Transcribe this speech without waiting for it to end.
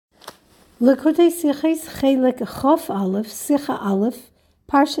Likutei Sichos Chelik Chof Aleph, Sicha Aleph,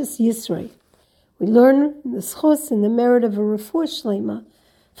 Parshas Yisrei. We learn the schos and the merit of a refuah shlema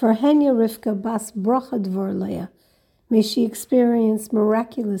for Henya Rivka Bas Bracha Dvar Leah. May she experience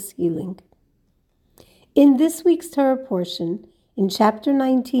miraculous healing. In this week's Torah portion, in chapter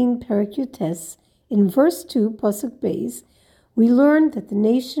 19, Perek Yutes, in verse 2, Pasuk Beis, we learn that the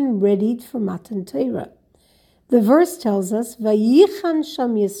nation readied for Matan Torah. The verse tells us, Vayichan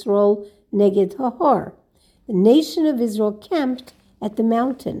Sham Yisrael Neged Hahor. The nation of Israel camped at the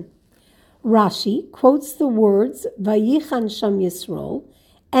mountain. Rashi quotes the words Vayichan Sham Yisrael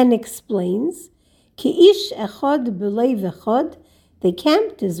and explains, Ki ish echad b'leiv echad, they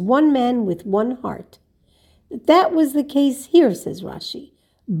camped as one man with one heart. That was the case here, says Rashi.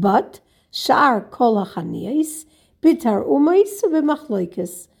 But Sha'ar kol hachaniyos bitar umais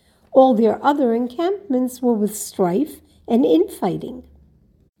u'b'machloikos. All their other encampments were with strife and infighting.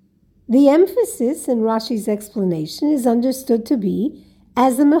 The emphasis in Rashi's explanation is understood to be,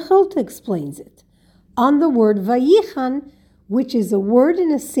 as the Mechilta explains it, on the word Vayichan, which is a word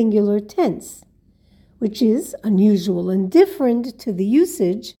in a singular tense, which is unusual and different to the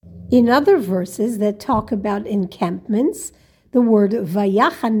usage in other verses that talk about encampments, the word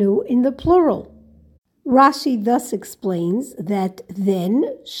Vayachanu in the plural. Rashi thus explains that then,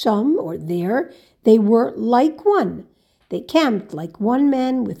 Sham, or there, they were like one. They camped like one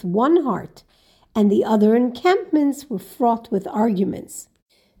man with one heart, and the other encampments were fraught with arguments.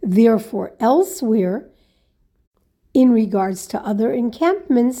 Therefore, elsewhere, in regards to other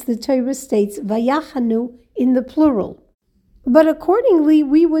encampments, the Torah states Vayachanu in the plural. But accordingly,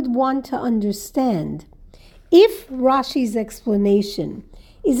 we would want to understand, if Rashi's explanation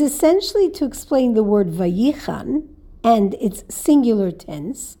is essentially to explain the word Vayichan and its singular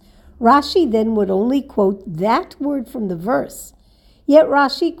tense, Rashi then would only quote that word from the verse. Yet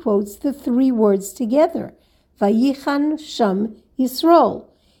Rashi quotes the three words together, Vayichan Sham Yisrael.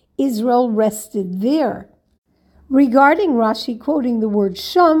 Israel rested there. Regarding Rashi quoting the word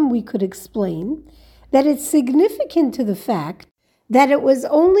Sham, we could explain that it's significant to the fact that it was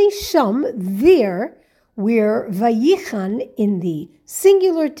only Sham there where Vayichan in the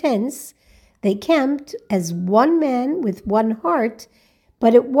singular tense, they camped as one man with one heart,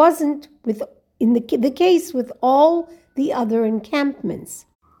 but it wasn't in the case with all the other encampments.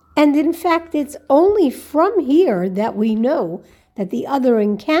 And in fact, it's only from here that we know that the other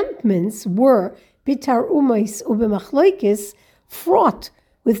encampments were bitar umais ubemachloikis, fraught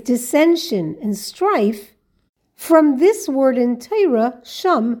with dissension and strife, from this word in Torah,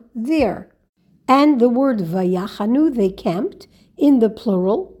 Sham, there. And the word Vayachanu, they camped, in the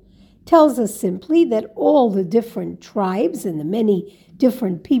plural, tells us simply that all the different tribes and the many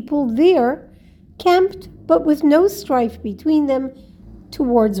different people there camped, but with no strife between them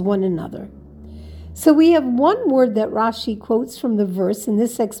towards one another. So we have one word that Rashi quotes from the verse in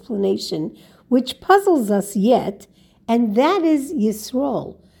this explanation, which puzzles us yet, and that is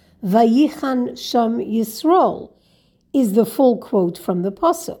Yisrael. Vayichan Sham Yisrael is the full quote from the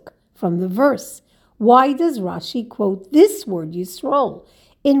pasuk, from the verse. Why does Rashi quote this word Yisrael?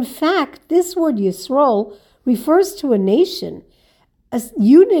 In fact, this word Yisrael refers to a nation, a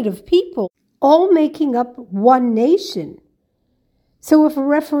unit of people, all making up one nation. So if we're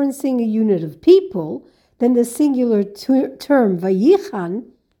referencing a unit of people, then the singular term Vayichan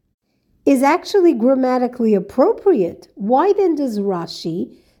is actually grammatically appropriate. Why then does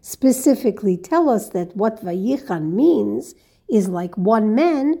Rashi specifically tell us that what Vayichan means is like one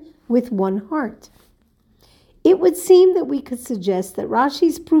man with one heart? It would seem that we could suggest that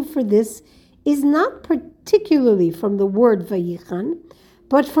Rashi's proof for this is not particularly from the word Vayichan,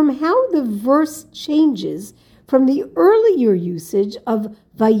 but from how the verse changes from the earlier usage of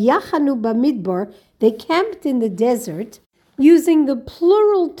Vayachanu Bamidbar, they camped in the desert, using the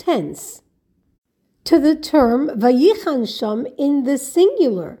plural tense, to the term Vayichan Sham in the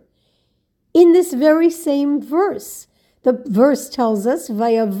singular. In this very same verse, the verse tells us,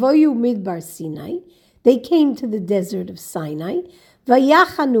 Vayavoyu Midbar Sinai, they came to the desert of Sinai.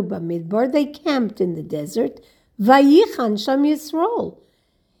 Vayachanu Bamidbar, they camped in the desert. Vayichan Sham Yisrael.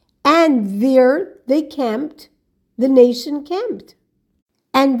 And there they camped, the nation camped.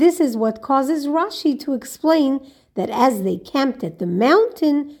 And this is what causes Rashi to explain that as they camped at the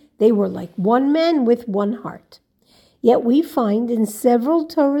mountain, they were like one man with one heart. Yet we find in several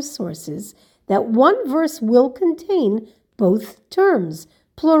Torah sources that one verse will contain both terms,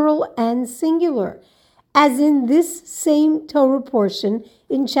 plural and singular, as in this same Torah portion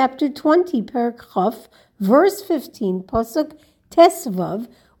in chapter 20, Perek Chof, verse 15, Pasuk Tesvav,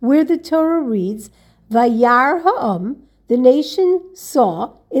 where the Torah reads, Vayar ha'am, the nation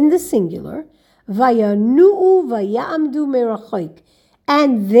saw in the singular, vayanu'u vayamdu merachoik,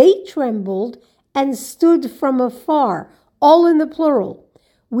 and they trembled and stood from afar, all in the plural.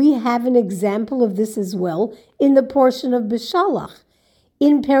 We have an example of this as well in the portion of Bishalach,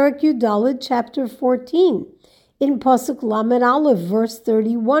 in Perek Yudalid, chapter 14, in Pasuk Lamed Aleph, verse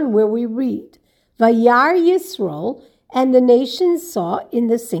 31, where we read, Vayar Yisrael, and the nations saw, in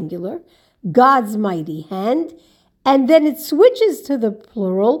the singular, God's mighty hand, and then it switches to the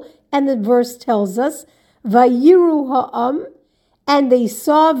plural, and the verse tells us, Vayiru ha'am, and they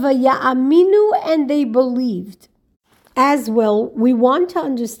saw, Vaya'aminu, and they believed. As well, we want to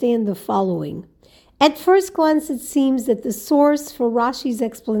understand the following. At first glance, it seems that the source for Rashi's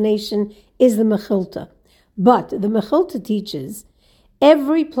explanation is the Mechilta. But the Mechilta teaches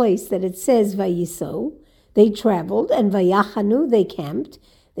every place that it says Vayiso, they traveled, and Vayachanu, they camped.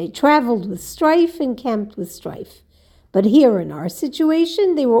 They traveled with strife and camped with strife. But here in our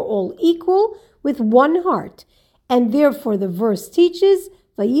situation, they were all equal with one heart. And therefore the verse teaches,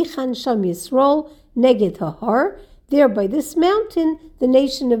 Vayichan Sham Yisrael neged hahar, there by this mountain the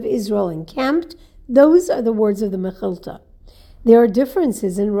nation of Israel encamped. Those are the words of the Mechilta. There are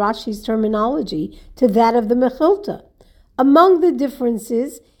differences in Rashi's terminology to that of the Mechilta. Among the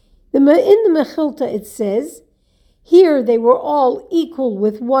differences, in the Mechilta it says, here they were all equal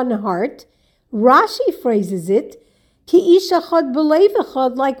with one heart. Rashi phrases it, Ki ish echad b'leiv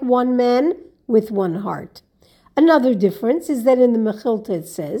echad, like one man with one heart. Another difference is that in the Mechilta it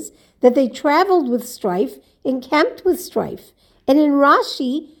says that they traveled with strife and camped with strife. And in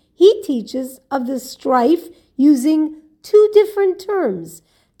Rashi, he teaches of the strife using two different terms,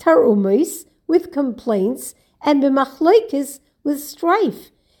 tarumis, with complaints, and b'machleikis, with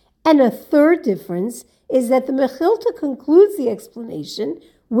strife. And a third difference is that the Mechilta concludes the explanation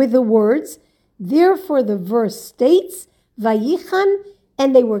with the words, therefore the verse states, Vayichan,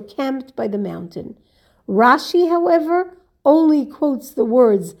 and they were camped by the mountain. Rashi, however, only quotes the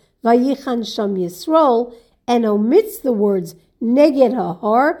words, Vayichan Sham Yisrael, and omits the words, Neged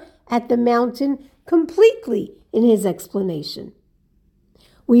Hahar, at the mountain, completely in his explanation.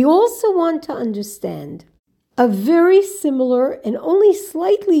 We also want to understand a very similar and only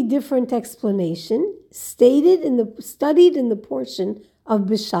slightly different explanation studied in the portion of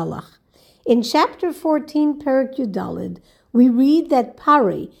Bishalach. In chapter 14, Perek Yudalid, we read that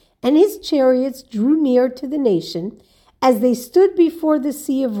Pari and his chariots drew near to the nation as they stood before the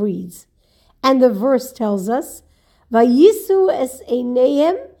Sea of Reeds. And the verse tells us, Vayisu es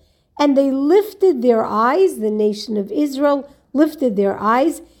eineim, and they lifted their eyes, the nation of Israel lifted their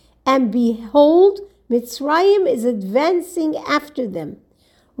eyes, and behold, Mitzrayim is advancing after them.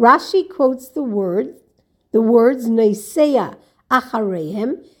 Rashi quotes the words Noiseya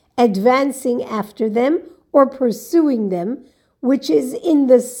achareihem, advancing after them or pursuing them, which is in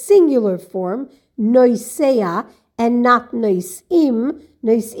the singular form, Noiseya, and not Noisim.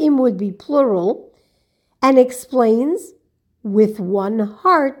 Noisim would be plural, and explains, with one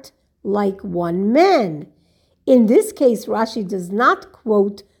heart, like one man. In this case, Rashi does not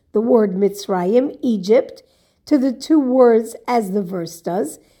quote the word Mitzrayim, Egypt, to the two words as the verse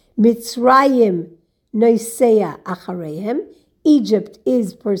does. Mitzrayim noiseya achareihem. Egypt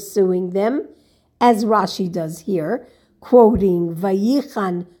is pursuing them, as Rashi does here, quoting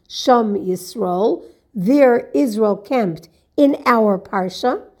Vayichan Sham Yisrael, there Israel camped in our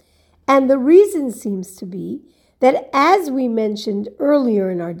parsha. And the reason seems to be that, as we mentioned earlier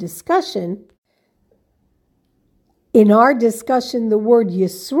in our discussion, the word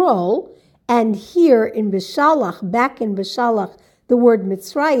Yisrael, and here in Bishalach, back in Bishalach, the word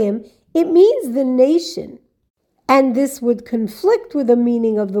Mitzrayim, it means the nation. And this would conflict with the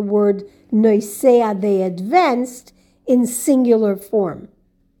meaning of the word Noiseya, they advanced, in singular form.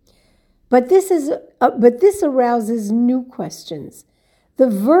 But this arouses new questions. The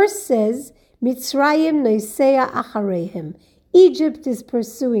verse says, Mitzrayim noiseya achareihem. Egypt is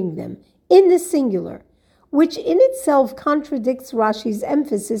pursuing them, in the singular, which in itself contradicts Rashi's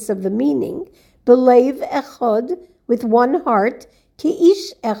emphasis of the meaning, b'leiv echad, with one heart, ki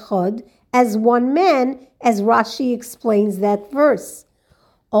ish echad, as one man, as Rashi explains that verse.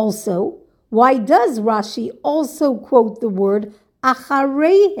 Also, why does Rashi also quote the word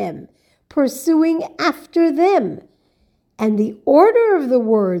achareihem, pursuing after them? And the order of the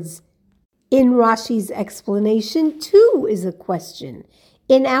words in Rashi's explanation, too, is a question.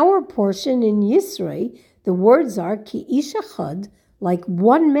 In our portion in Yisrei, the words are ki ish echad, like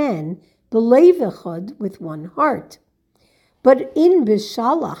one man, b'leiv echad, with one heart. But in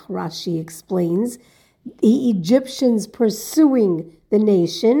Bishalach, Rashi explains the Egyptians pursuing the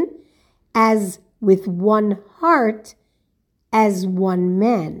nation as with one heart, as one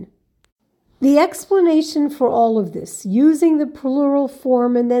man. The explanation for all of this, using the plural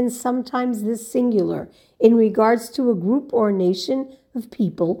form and then sometimes the singular in regards to a group or a nation of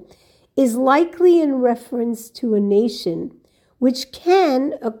people, is likely in reference to a nation which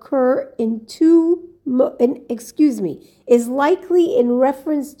can occur is likely in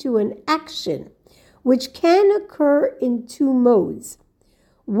reference to an action which can occur in two modes.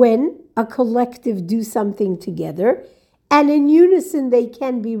 When a collective do something together, and in unison they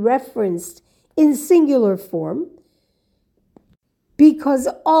can be referenced in singular form, because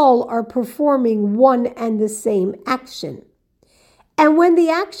all are performing one and the same action. And when the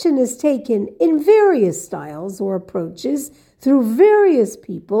action is taken in various styles or approaches through various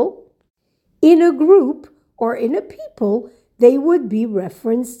people, in a group or in a people, they would be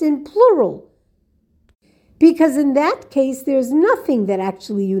referenced in plural. Because in that case, there's nothing that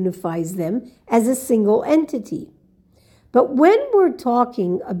actually unifies them as a single entity. But when we're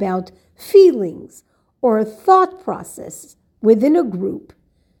talking about feelings or a thought process within a group,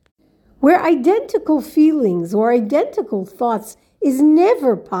 where identical feelings or identical thoughts is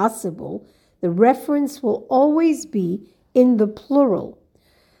never possible, the reference will always be in the plural.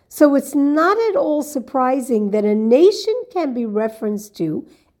 So it's not at all surprising that a nation can be referenced to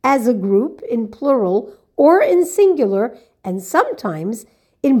as a group in plural or in singular, and sometimes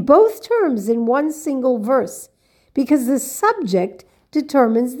in both terms in one single verse, because the subject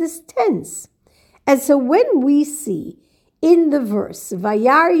determines this tense. And so when we see in the verse,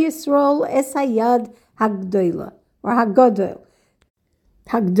 Vayar Yisrael es hayad hagdola, or hagodol,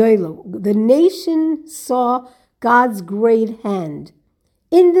 the nation saw God's great hand,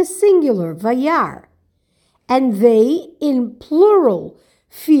 in the singular, Vayar, and they in plural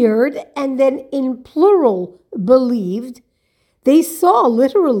feared and then in plural believed, they saw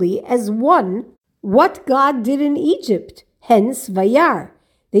literally as one what God did in Egypt, hence Vayar.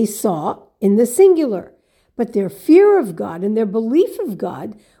 They saw in the singular, but their fear of God and their belief of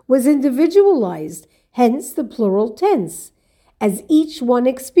God was individualized, hence the plural tense, as each one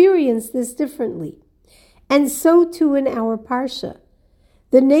experienced this differently. And so too in our Parsha.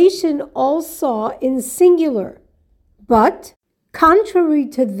 The nation all saw in singular, but contrary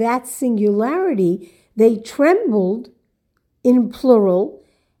to that singularity, they trembled in plural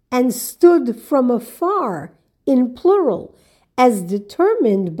and stood from afar in plural, as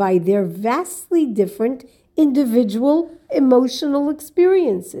determined by their vastly different individual emotional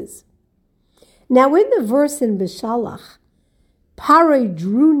experiences. Now in the verse in Beshalach, Paro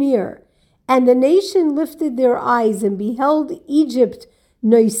drew near, and the nation lifted their eyes and beheld Egypt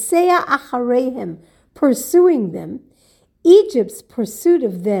noisea achareihem, pursuing them. Egypt's pursuit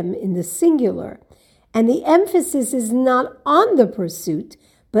of them in the singular, and the emphasis is not on the pursuit,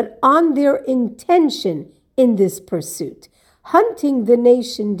 but on their intention in this pursuit, hunting the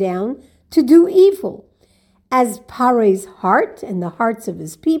nation down to do evil, as Paro's heart and the hearts of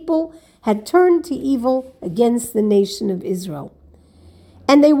his people had turned to evil against the nation of Israel.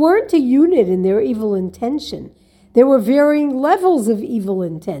 And they weren't a unit in their evil intention. There were varying levels of evil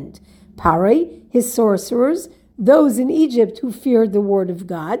intent. Paro, his sorcerers, those in Egypt who feared the word of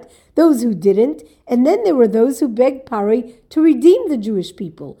God, those who didn't, and then there were those who begged Paro to redeem the Jewish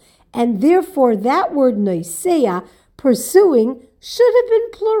people. And therefore that word noisea, pursuing, should have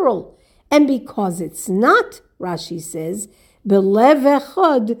been plural. And because it's not, Rashi says, belev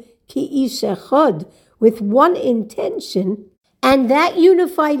echad ki ish echad, with one intention, and that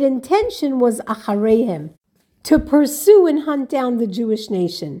unified intention was achareihem, to pursue and hunt down the Jewish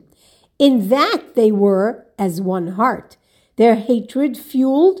nation. In that they were as one heart. Their hatred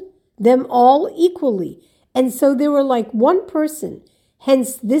fueled them all equally, and so they were like one person.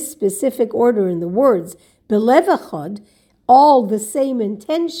 Hence this specific order in the words, belev echad, all the same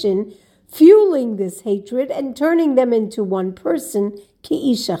intention, fueling this hatred and turning them into one person,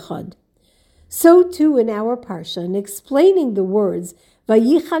 ki ish echad. So too in our Parsha, in explaining the words,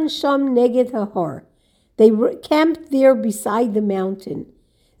 Vayichan sham neged hahor, they camped there beside the mountain.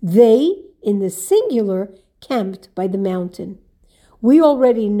 They, in the singular, camped by the mountain. We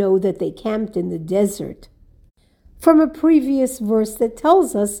already know that they camped in the desert from a previous verse that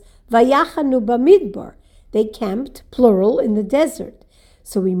tells us, Vayachanu bamidbar, they camped, plural, in the desert.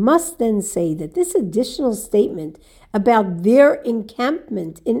 So we must then say that this additional statement about their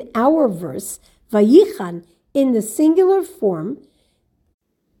encampment in our verse, Vayichan, in the singular form,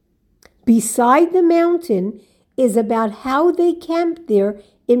 beside the mountain, is about how they camped there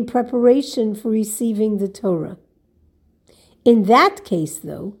in preparation for receiving the Torah. In that case,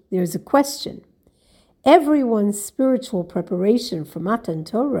 though, there's a question. Everyone's spiritual preparation for Matan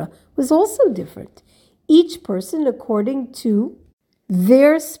Torah was also different. each person according to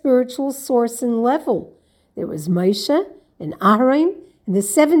their spiritual source and level. There was Moshe and Aaron and the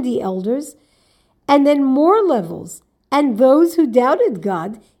 70 elders, and then more levels, and those who doubted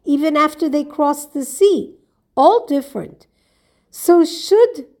God even after they crossed the sea, all different. So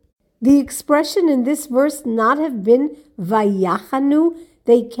should the expression in this verse not have been Vayachanu,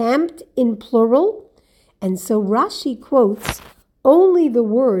 they camped in plural? And so Rashi quotes only the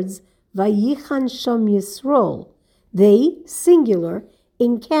words Vayichan Sham Yisrael, they, singular,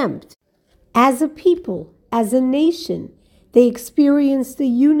 encamped. As a people, as a nation, they experienced the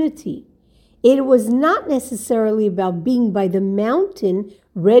unity. It was not necessarily about being by the mountain,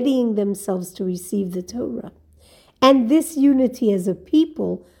 readying themselves to receive the Torah. And this unity as a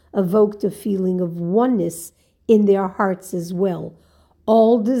people evoked a feeling of oneness in their hearts as well.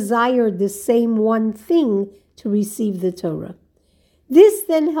 All desired the same one thing, to receive the Torah. This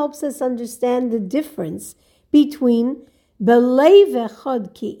then helps us understand the difference between Belev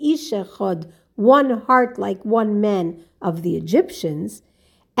echad ki ish echad, one heart like one man of the Egyptians,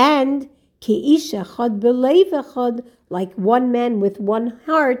 and ki ish echad belev echad, like one man with one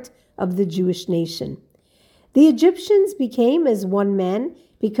heart of the Jewish nation. The Egyptians became as one man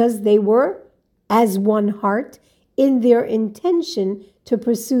because they were as one heart in their intention to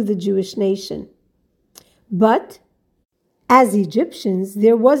pursue the Jewish nation. But as Egyptians,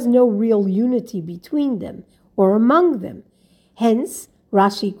 there was no real unity between them or among them. Hence,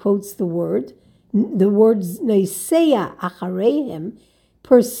 Rashi quotes the words Neisea achareihem,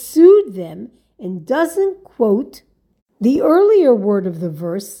 pursued them, and doesn't quote the earlier word of the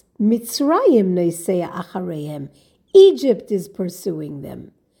verse, Mitzrayim Neisea achareihem, Egypt is pursuing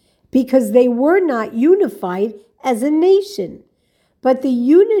them, because they were not unified as a nation. But the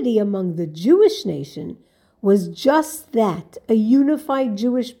unity among the Jewish nation was just that, a unified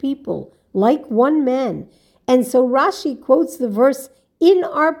Jewish people, like one man. And so Rashi quotes the verse in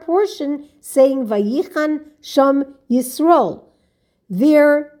our portion saying, Vayichan Sham Yisrael.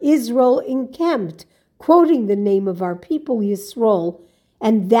 There Israel encamped, quoting the name of our people Yisrael,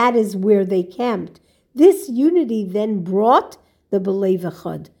 and that is where they camped. This unity then brought the Belev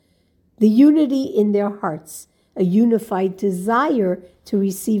echad, the unity in their hearts, a unified desire to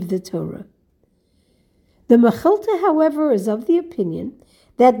receive the Torah. The Mechilta, however, is of the opinion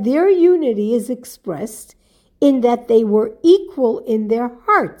that their unity is expressed in that they were equal in their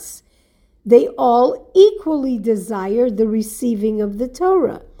hearts. They all equally desired the receiving of the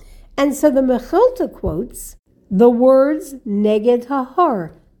Torah. And so the Mechilta quotes the words Neged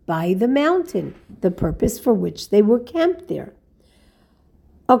Hahar, by the mountain, the purpose for which they were camped there.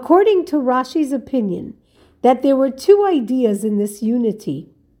 According to Rashi's opinion, that there were two ideas in this unity: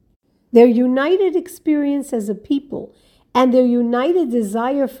 their united experience as a people and their united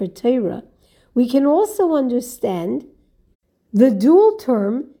desire for Torah, we can also understand the dual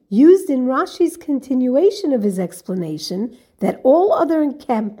term used in Rashi's continuation of his explanation that all other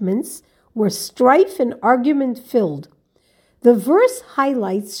encampments were strife and argument filled. The verse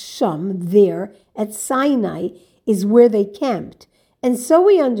highlights Sham there at Sinai is where they camped, and so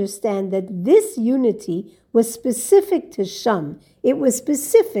we understand that this unity was specific to Sham. It was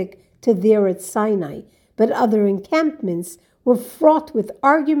specific to there at Sinai, but other encampments were fraught with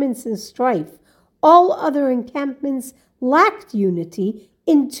arguments and strife. All other encampments lacked unity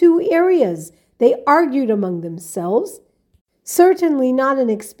in two areas. They argued among themselves, certainly not an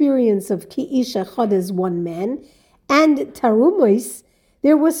experience of ki ish echad as one man, and tarumois,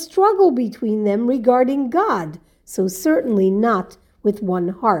 there was struggle between them regarding God, so certainly not with one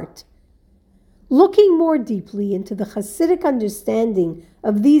heart. Looking more deeply into the Hasidic understanding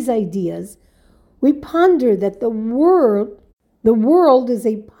of these ideas, we ponder that the world is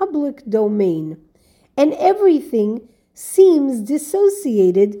a public domain, and everything seems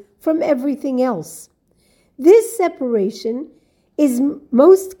dissociated from everything else. This separation is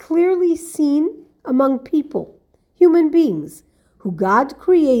most clearly seen among people, human beings, who God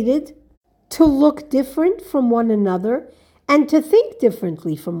created to look different from one another and to think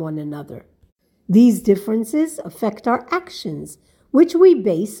differently from one another. These differences affect our actions, which we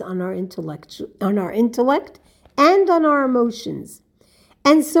base on our intellect and on our emotions.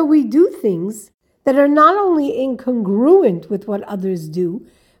 And so we do things that are not only incongruent with what others do,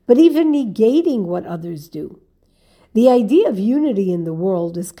 but even negating what others do. The idea of unity in the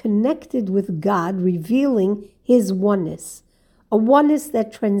world is connected with God revealing His oneness, a oneness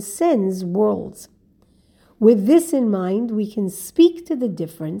that transcends worlds. With this in mind, we can speak to the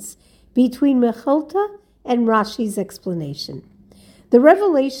difference between Mechilta and Rashi's explanation. The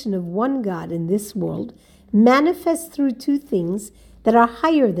revelation of one God in this world manifests through two things that are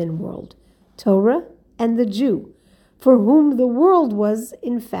higher than world, Torah and the Jew, for whom the world was,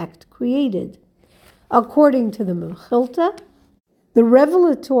 in fact, created. According to the Mechilta, the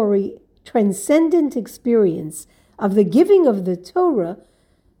revelatory, transcendent experience of the giving of the Torah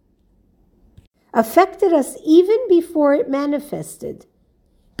affected us even before it manifested,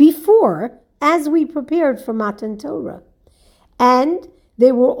 as we prepared for Matan Torah. And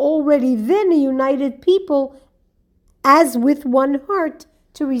they were already then a united people, as with one heart,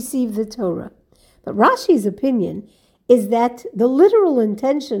 to receive the Torah. But Rashi's opinion is that the literal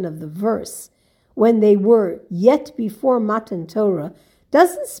intention of the verse, when they were yet before Matan Torah,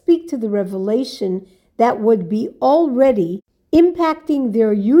 doesn't speak to the revelation that would be already impacting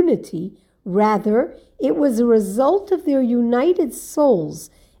their unity. Rather, it was a result of their united souls,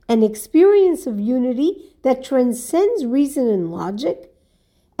 an experience of unity that transcends reason and logic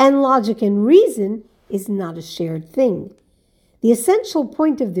and reason is not a shared thing. The essential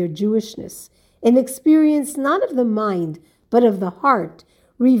point of their Jewishness, an experience not of the mind, but of the heart,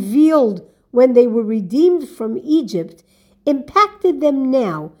 revealed when they were redeemed from Egypt, impacted them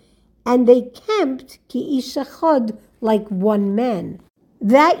now, and they camped ki ish echad, like one man.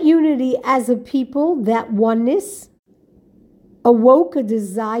 That unity as a people, that oneness, awoke a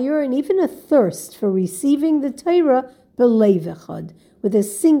desire and even a thirst for receiving the Torah b'leiv echad, with a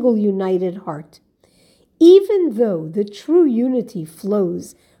single united heart. Even though the true unity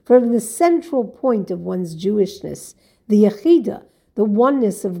flows from the central point of one's Jewishness, the Yechidah, the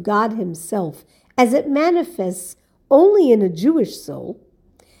oneness of God Himself, as it manifests only in a Jewish soul,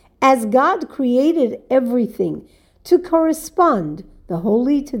 as God created everything to correspond, the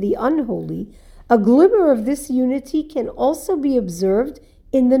holy to the unholy, a glimmer of this unity can also be observed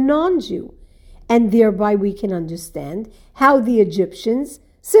in the non-Jew, and thereby we can understand how the Egyptians,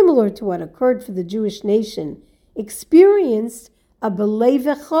 similar to what occurred for the Jewish nation, experienced a b'leiv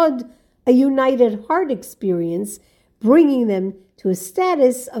echad, a united heart experience, bringing them to a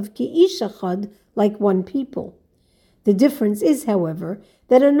status of ki ish echad, like one people. The difference is, however,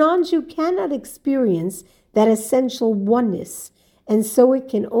 that a non-Jew cannot experience that essential oneness, and so it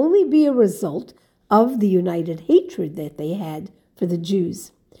can only be a result of the united hatred that they had for the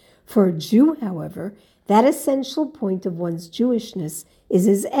Jews. For a Jew, however, that essential point of one's Jewishness is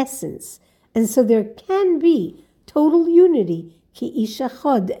his essence, and so there can be total unity, ki ish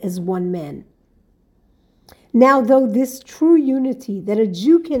echad, as one man. Now, though this true unity that a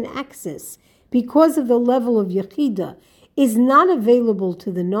Jew can access because of the level of Yechidah is not available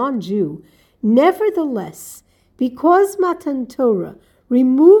to the non-Jew, nevertheless, because Matan Torah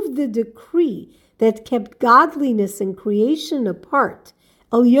removed the decree that kept godliness and creation apart,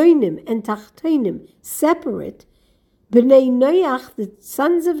 Elyonim and Tachtonim separate, B'nai Noach, the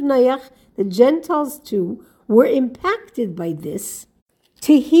sons of Noach, the Gentiles too, were impacted by this,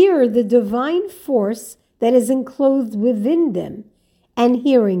 to hear the divine force that is enclosed within them. And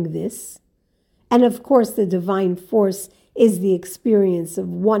hearing this, and of course the divine force is the experience of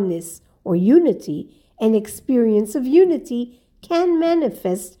oneness or unity, an experience of unity can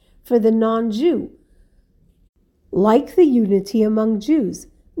manifest for the non-Jew, like the unity among Jews,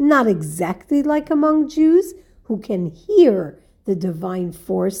 not exactly like among Jews who can hear the divine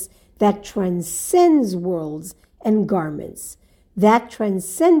force that transcends worlds and garments, that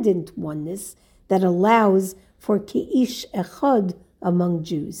transcendent oneness that allows for ki ish echad among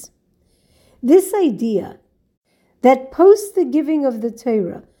Jews. This idea that post the giving of the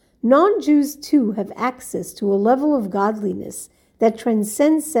Torah, non-Jews too have access to a level of godliness that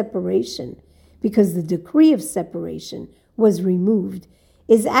transcends separation, because the decree of separation was removed,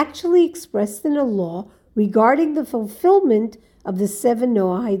 is actually expressed in a law regarding the fulfillment of the 7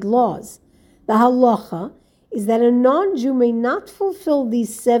 Noahide laws. The halacha is that a non-Jew may not fulfill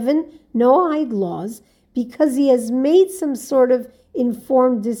these 7 Noahide laws because he has made some sort of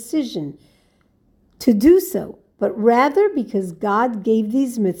informed decision to do so, but rather because God gave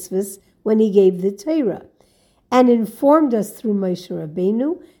these mitzvahs when He gave the Torah, and informed us through Moshe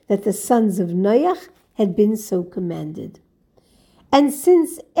Rabbeinu that the sons of Noach had been so commanded. And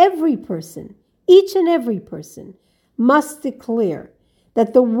since every person, each and every person, must declare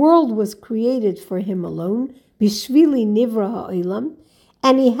that the world was created for him alone, bishvili nivra ha'olam,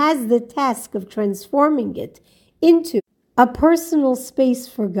 and he has the task of transforming it into a personal space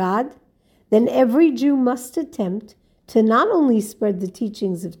for God, then every Jew must attempt to not only spread the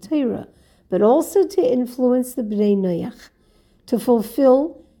teachings of Torah, but also to influence the Bnei Noach, to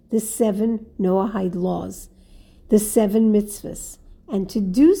fulfill the 7 Noahide laws, the 7 mitzvahs, and to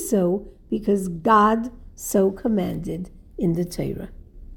do so because God so commanded in the Torah.